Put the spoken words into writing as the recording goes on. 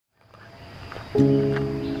Today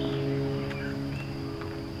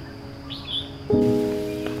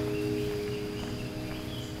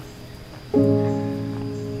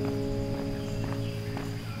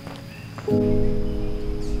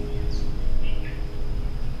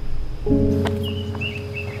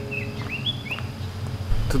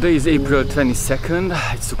is April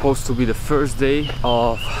 22nd. It's supposed to be the first day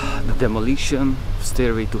of the demolition of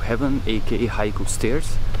Stairway to Heaven, aka Haiku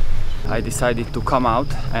Stairs. I decided to come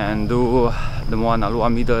out and do the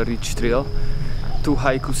Moanalua Middle Ridge Trail to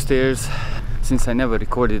Haiku Stairs, since I never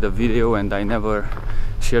recorded a video and I never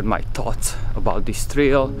shared my thoughts about this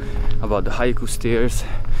trail, about the Haiku Stairs.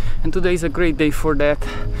 And today is a great day for that.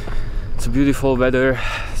 It's beautiful weather.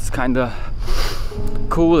 It's kind of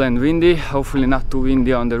cool and windy, hopefully not too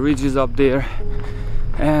windy on the ridges up there.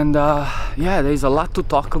 And yeah, there's a lot to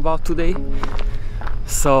talk about today,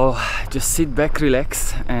 so just sit back,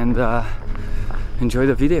 relax, and enjoy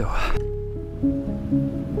the video.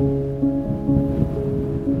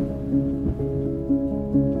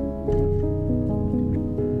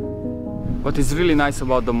 What is really nice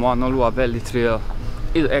about the Moanalua Valley Trail,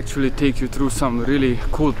 it actually takes you through some really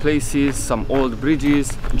cool places, some old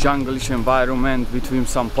bridges, junglish environment between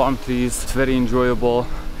some palm trees. It's very enjoyable,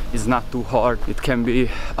 it's not too hard, it can be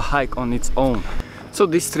a hike on its own. So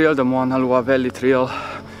this trail, the Moanalua Valley Trail,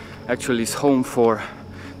 actually is home for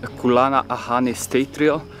the Kulana-Ahane State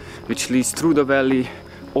Trail, which leads through the valley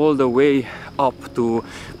all the way up to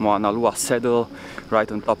Moanalua Saddle, right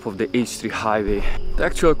on top of the H3 highway. The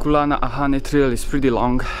actual Kulana-Ahane Trail is pretty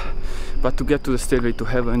long, but to get to the Stairway to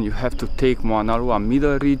Heaven you have to take Moanalua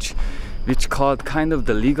Middle Ridge, which called kind of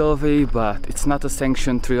the legal way, but it's not a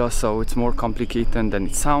sanctioned trail, so it's more complicated than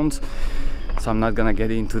it sounds, so I'm not gonna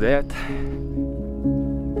get into that.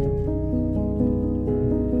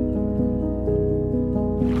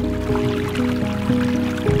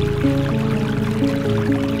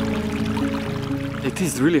 It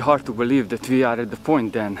is really hard to believe that we are at the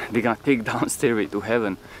point then they're gonna take down Stairway to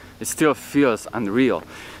Heaven. It still feels unreal.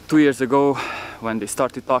 2 years ago, when they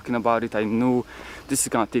started talking about it, I knew this is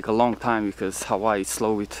gonna take a long time because Hawaii is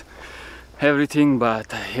slow with everything,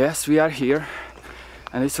 but yes, we are here,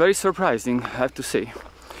 and it's very surprising, I have to say.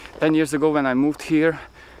 10 years ago when I moved here,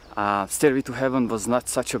 Stairway to Heaven was not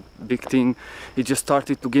such a big thing. It just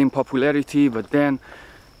started to gain popularity, but then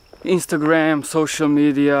Instagram, social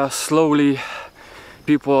media, slowly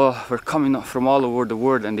people were coming up from all over the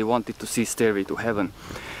world and they wanted to see Stairway to Heaven.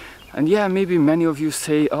 And yeah, maybe many of you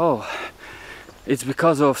say, oh, it's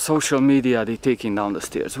because of social media they're taking down the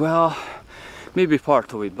stairs. Well, maybe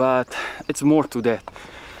part of it, but it's more to that.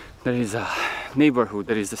 There is a neighborhood,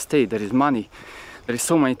 there is a state, there is money, there is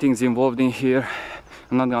so many things involved in here.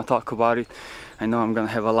 I'm not gonna talk about it. I know I'm gonna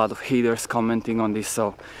have a lot of haters commenting on this,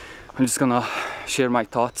 so I'm just gonna share my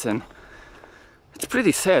thoughts. And it's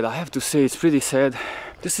pretty sad, I have to say, it's pretty sad.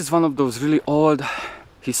 This is one of those really old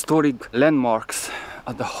historic landmarks.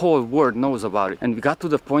 The whole world knows about it, and we got to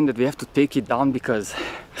the point that we have to take it down because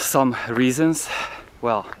some reasons.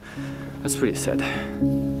 Well, that's pretty sad.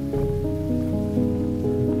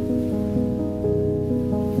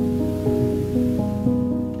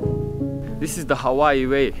 This is the Hawaii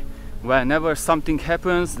way. Whenever something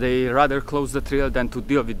happens, they rather close the trail than to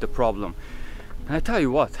deal with the problem. And I tell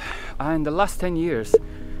you what, in the last 10 years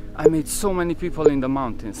I met so many people in the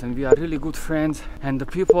mountains, and we are really good friends, and the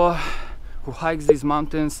people who hikes these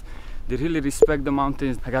mountains, they really respect the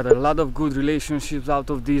mountains. I got a lot of good relationships out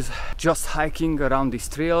of these, just hiking around these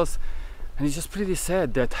trails, and it's just pretty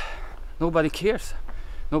sad that nobody cares.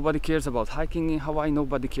 Nobody cares about hiking in Hawaii,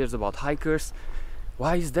 nobody cares about hikers.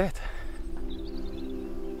 Why is that?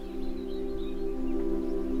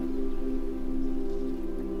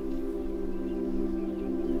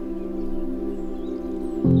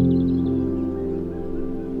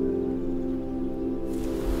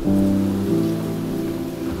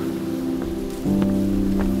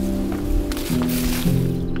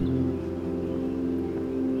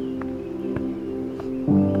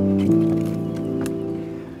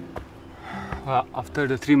 After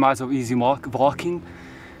the 3 miles of easy walking,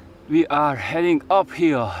 we are heading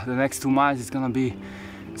uphill. The next 2 miles is gonna be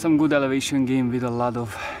some good elevation gain with a lot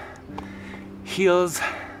of hills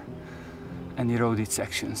and eroded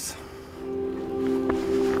sections.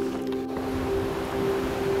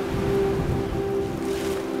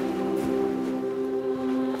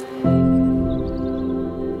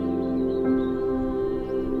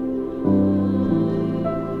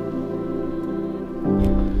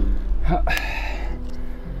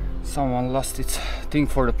 Someone lost its thing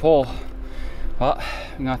for the pole. Well,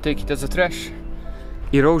 I'm gonna take it as a trash.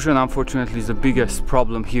 Erosion, unfortunately, is the biggest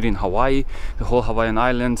problem here in Hawaii. The whole Hawaiian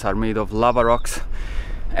Islands are made of lava rocks,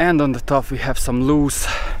 and on the top we have some loose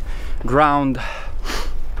ground,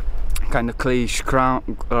 kind of clayish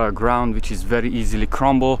ground, which is very easily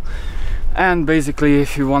crumble. And basically,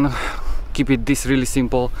 if you want to keep it this really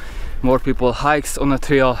simple, more people hikes on a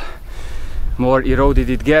trail, more eroded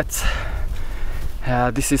it gets.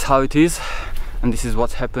 This is how it is, and this is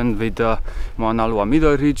what happened with the Moanalua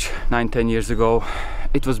Middle Ridge 9-10 years ago.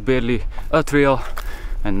 It was barely a trail,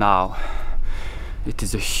 and now it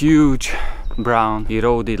is a huge brown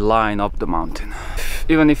eroded line up the mountain.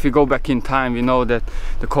 Even if we go back in time, we know that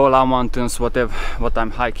the Koala Mountains, what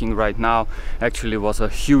I'm hiking right now, actually was a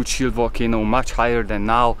huge shield volcano, much higher than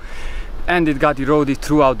now, and it got eroded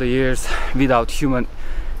throughout the years without human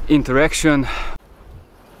interaction.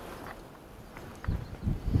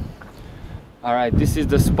 Alright, this is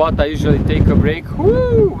the spot I usually take a break.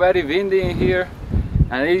 Woo! Very windy in here,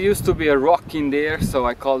 and it used to be a rock in there, so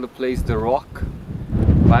I call the place the Rock.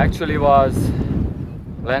 But actually was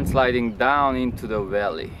landsliding down into the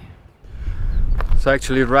valley. So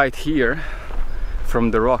actually right here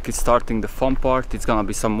from the rock is starting the fun part. It's gonna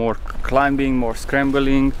be some more climbing, more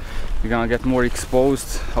scrambling. You're gonna get more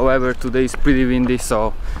exposed. However, today is pretty windy,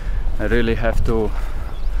 so I really have to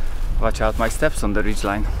watch out my steps on the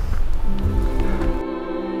ridgeline.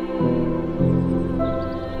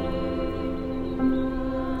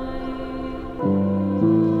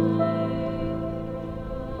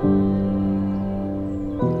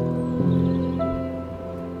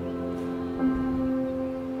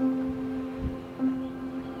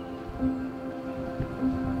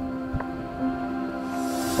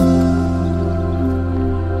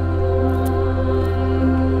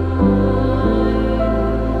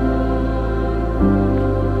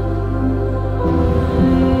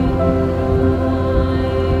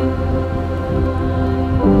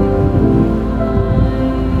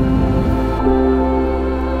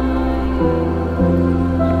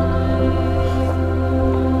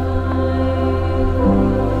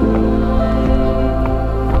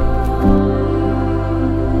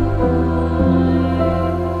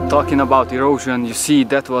 Talking about erosion, you see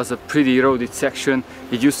that was a pretty eroded section.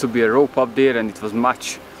 It used to be a rope up there, and it was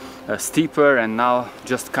much steeper, and now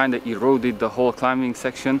just kind of eroded the whole climbing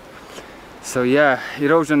section. So yeah,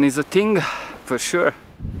 erosion is a thing for sure.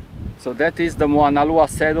 So that is the Moanalua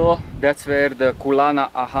Saddle. That's where the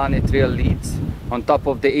Kulana Ahane Trail leads, on top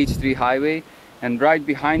of the H3 highway, and right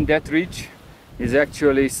behind that ridge is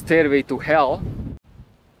actually Stairway to Hell.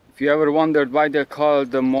 If you ever wondered why they're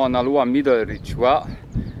called the Moanalua Middle Ridge, well,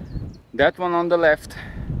 that one on the left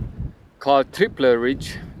called Tripler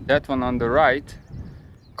Ridge, that one on the right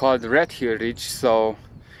called Red Hill Ridge. So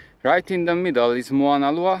right in the middle is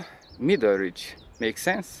Moanalua Middle Ridge. Makes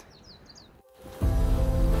sense?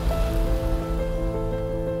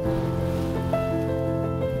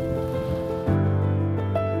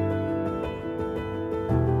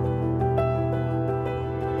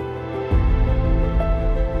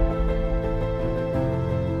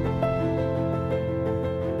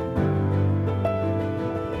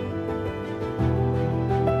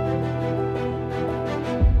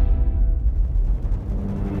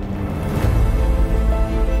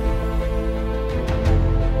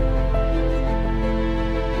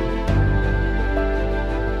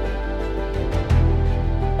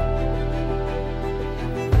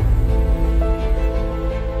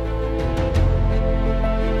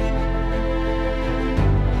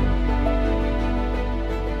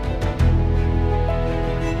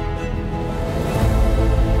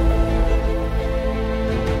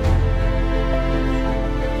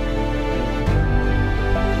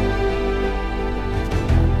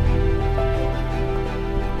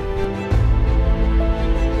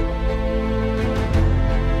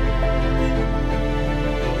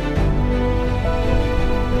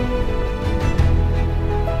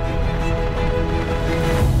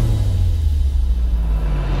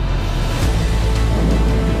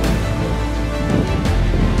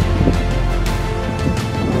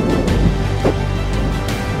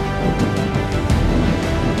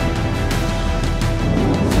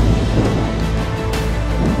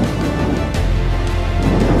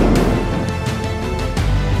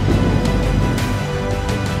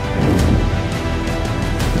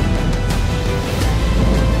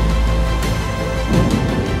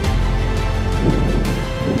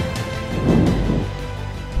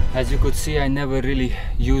 As you could see, I never really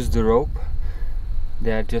used the rope.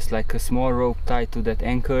 They are just like a small rope tied to that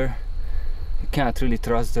anchor. You can't really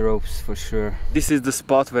trust the ropes for sure. This is the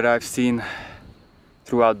spot where I've seen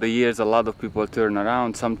throughout the years a lot of people turn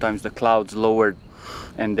around. Sometimes the clouds lowered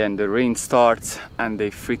and then the rain starts and they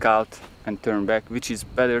freak out and turn back, which is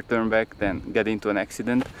better turn back than get into an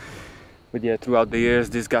accident. But yeah, throughout the years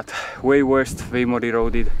this got way worse, way more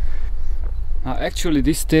eroded. Actually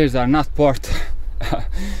these stairs are not part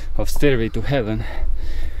of Stairway to Heaven.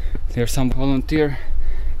 There are some volunteers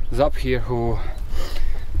up here who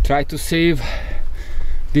try to save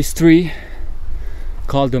this tree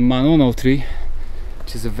called the Moanalua tree,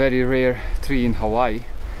 which is a very rare tree in Hawaii,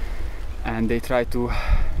 and they try to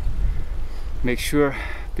make sure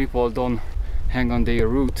people don't hang on their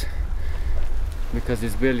root because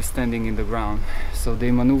it's barely standing in the ground. So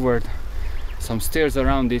they maneuvered some stairs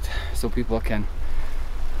around it so people can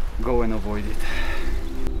go and avoid it.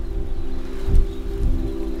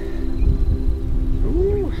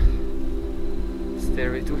 Ooh.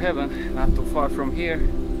 Stairway to Heaven, not too far from here.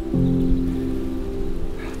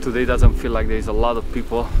 Today doesn't feel like there's a lot of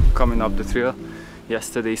people coming up the trail.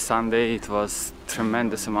 Yesterday, Sunday, it was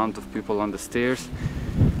tremendous amount of people on the stairs.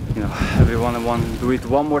 You know, everyone wants to do it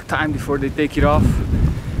one more time before they take it off.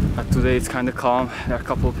 But today it's kind of calm. There are a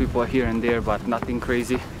couple of people here and there, but nothing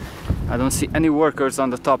crazy. I don't see any workers on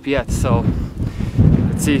the top yet, so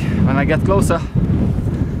let's see when I get closer.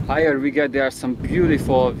 Higher we get, there are some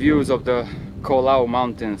beautiful views of the Kolau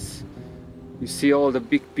mountains. You see all the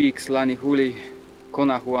big peaks, Lanihuli,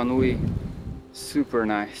 Konahuanui, super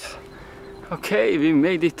nice. Okay, we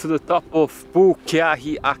made it to the top of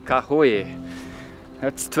Pukeahiakahoe.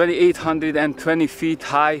 That's 2,820 feet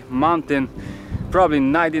high mountain. Probably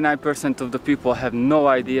 99% of the people have no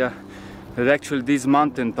idea that actually this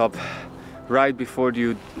mountain top, right before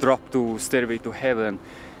you drop to Stairway to Heaven,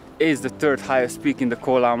 is the third highest peak in the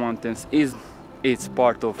Kolau Mountains. It's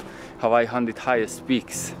part of Hawaii 100 highest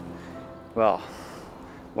peaks. Well,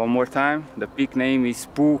 one more time, the peak name is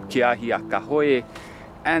Pukeahiakahoe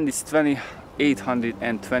and it's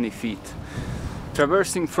 2,820 feet.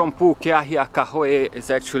 Traversing from Pukeahiakahoe is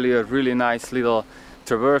actually a really nice little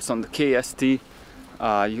traverse on the KST.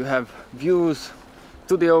 You have views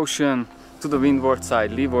to the ocean, to the windward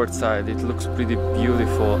side, leeward side. It looks pretty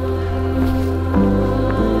beautiful.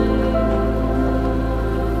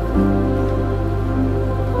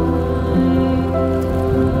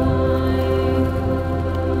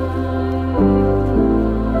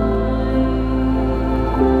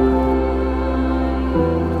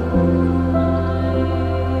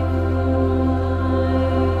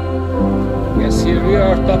 Yes, here we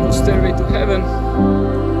are, top of Stairway to Heaven.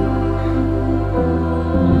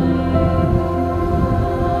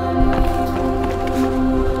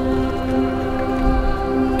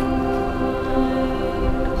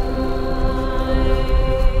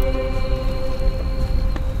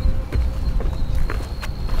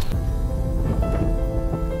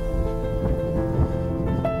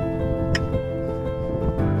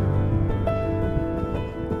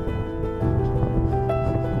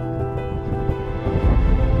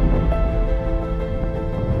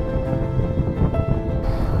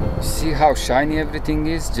 See how shiny everything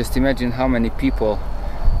is? Just imagine how many people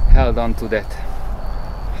held on to that.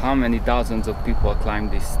 How many thousands of people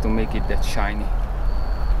climbed this to make it that shiny.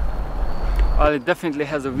 Well, it definitely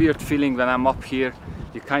has a weird feeling when I'm up here.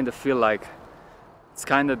 You kind of feel like it's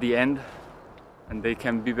kind of the end and they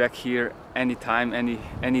can be back here anytime,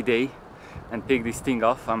 any day and take this thing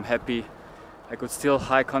off. I'm happy I could still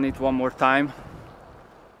hike on it one more time.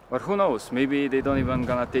 But who knows, maybe they don't even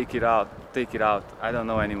gonna take it out. I don't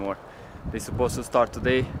know anymore. They're supposed to start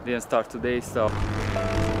today, didn't start today, so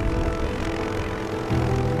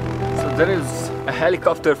there is a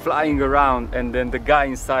helicopter flying around and then the guy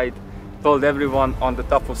inside told everyone on the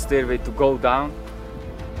top of Stairway to go down.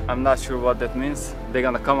 I'm not sure what that means. They're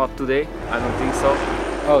gonna come up today? I don't think so.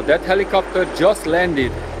 Oh, that helicopter just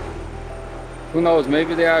landed. Who knows,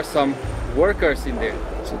 maybe there are some workers in there.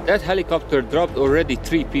 So that helicopter dropped already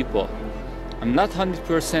 3 people. I'm not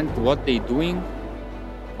 100% what they're doing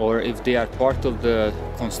or if they are part of the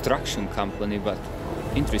construction company, but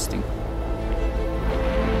interesting.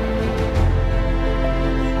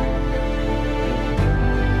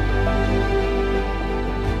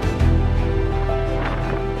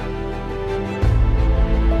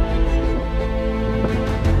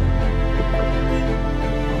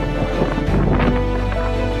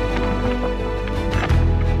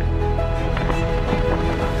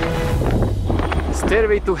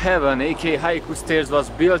 Stairway to Heaven, a.k.a. Haiku Stairs, was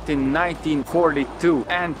built in 1942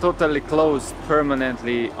 and totally closed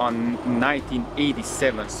permanently on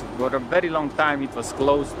 1987. So for a very long time it was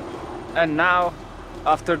closed. And now,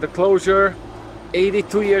 after the closure,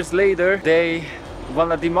 82 years later, they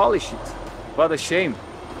wanna demolish it. What a shame.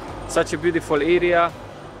 Such a beautiful area.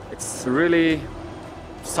 It's really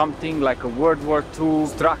something like a World War II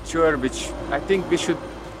structure, which I think we should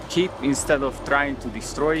keep instead of trying to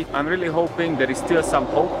destroy it. I'm really hoping there is still some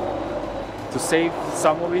hope to save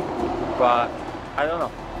some of it, but I don't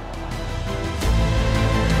know.